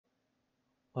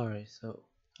Alright, so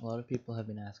a lot of people have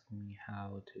been asking me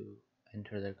how to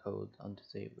enter their codes onto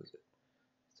Save Wizard.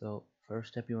 So first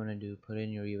step you want to do, put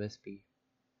in your USB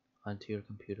onto your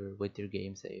computer with your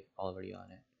game save already on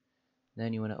it.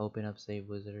 Then you want to open up Save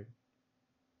Wizard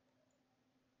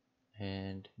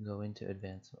and go into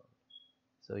advanced mode.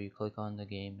 So you click on the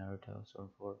game Naruto Storm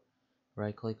 4,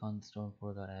 right click on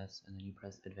storm4.s and then you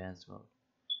press advanced mode.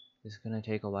 This is going to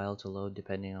take a while to load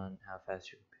depending on how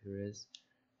fast your computer is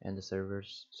and the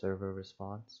server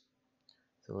response.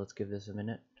 So let's give this a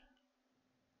minute.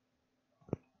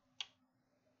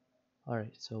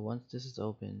 Alright, so once this is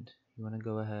opened, you want to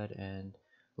go ahead and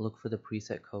look for the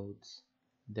preset codes.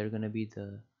 They're going to be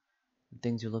the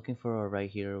things you're looking for are right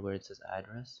here where it says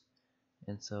address.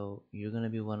 And so you're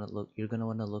going to want to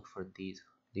look for these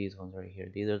ones right here.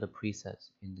 These are the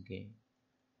presets in the game.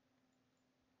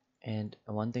 And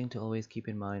one thing to always keep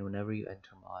in mind whenever you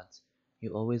enter mods,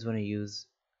 you always want to use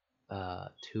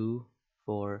 2,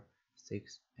 4,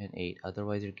 6, and 8.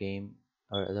 Otherwise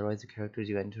otherwise the characters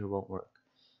you enter won't work.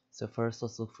 So first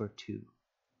let's look for 2,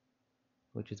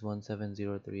 which is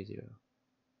 17030.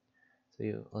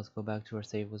 So let's go back to our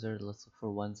save wizard. Let's look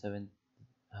for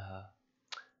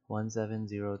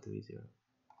 17030.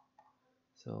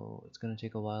 So it's gonna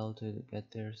take a while to get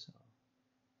there. So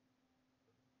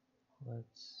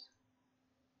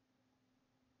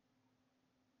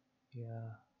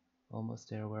yeah, almost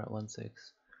there. We're at 16.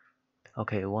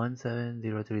 Okay,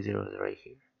 17030 is right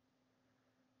here.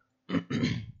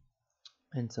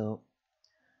 And so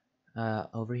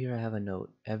over here I have a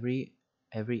note. Every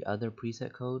other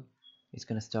preset code is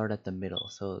going to start at the middle,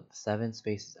 so 7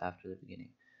 spaces after the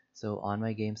beginning. So on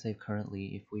my game save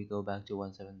currently, if we go back to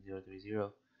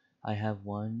 17030, I have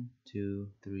 1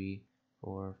 2 3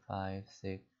 4 5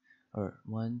 6 or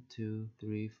 1 2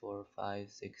 3 4 5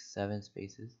 6 7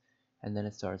 spaces, and then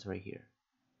it starts right here.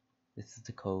 This is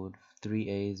the code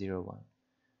 3A01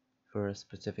 for a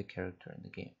specific character in the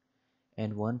game,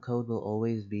 and one code will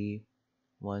always be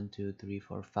 1 2 3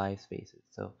 4 5 spaces.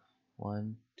 So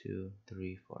 1 2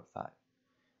 3 4 5.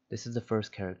 This is the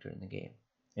first character in the game,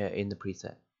 in the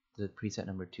preset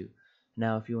number 2.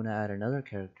 Now if you want to add another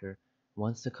character,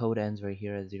 once the code ends right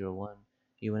here at 01,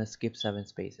 you want to skip 7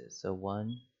 spaces. So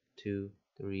 1 2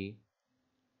 3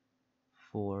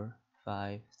 4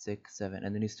 5 6 7,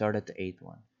 and then you start at the 8th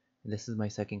one. And this is my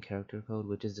second character code,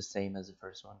 which is the same as the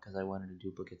first one because I wanted a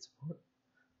duplicate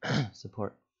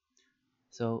support.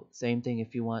 So same thing,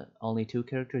 if you want only 2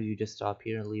 characters, you just stop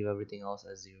here and leave everything else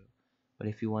as 0. But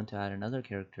if you want to add another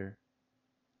character,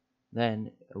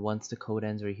 then once the code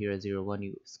ends right here at 01,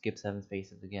 you skip 7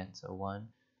 spaces again. So 1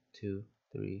 2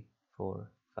 3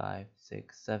 4 5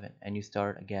 6 7, and you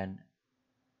start again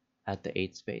at the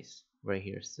 8th space right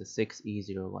here. So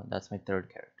 6E01, that's my third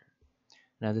character.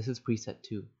 Now this is preset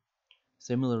 2.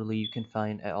 Similarly, you can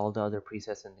find all the other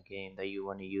presets in the game that you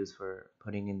want to use for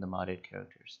putting in the modded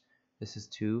characters. This is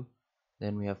 2,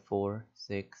 then we have 4,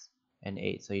 6, and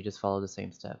 8. So you just follow the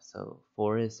same steps. So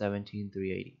 4 is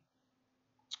 17380.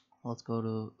 Let's go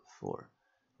to 4.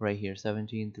 Right here,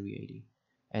 17380.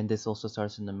 And this also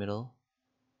starts in the middle.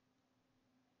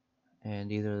 And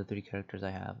these are the 3 characters I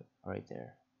have right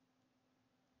there.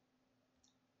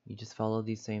 You just follow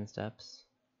these same steps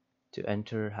to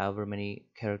enter however many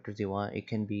characters you want. It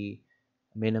can be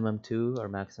minimum 2 or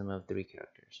maximum of 3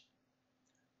 characters.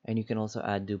 And you can also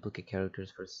add duplicate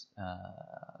characters for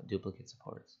duplicate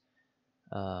supports.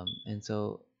 And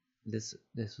so this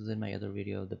was in my other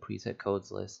video, the preset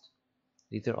codes list.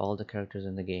 These are all the characters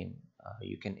in the game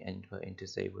you can input into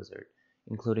Save Wizard,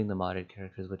 including the modded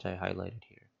characters, which I highlighted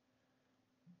here.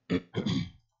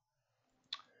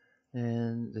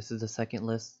 And this is the second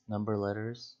list, number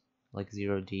letters like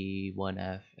 0D,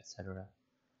 1F, etc.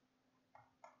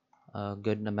 A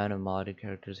good amount of modded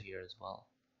characters here as well.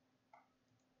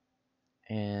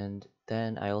 And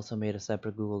then I also made a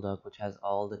separate Google Doc which has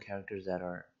all the characters that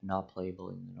are not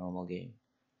playable in the normal game.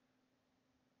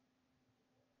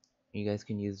 You guys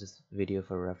can use this video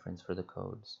for reference for the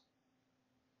codes.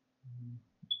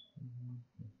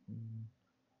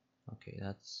 Okay,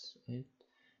 that's it.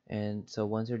 And so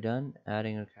once you're done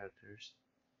adding your characters,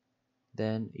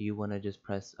 then you want to just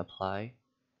press apply.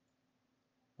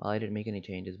 Well, I didn't make any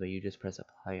changes, but you just press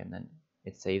apply and then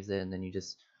it saves it, and then you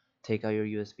just take out your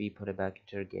USB, put it back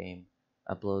into your game,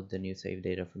 upload the new save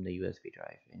data from the USB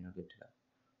drive, and you're good to go.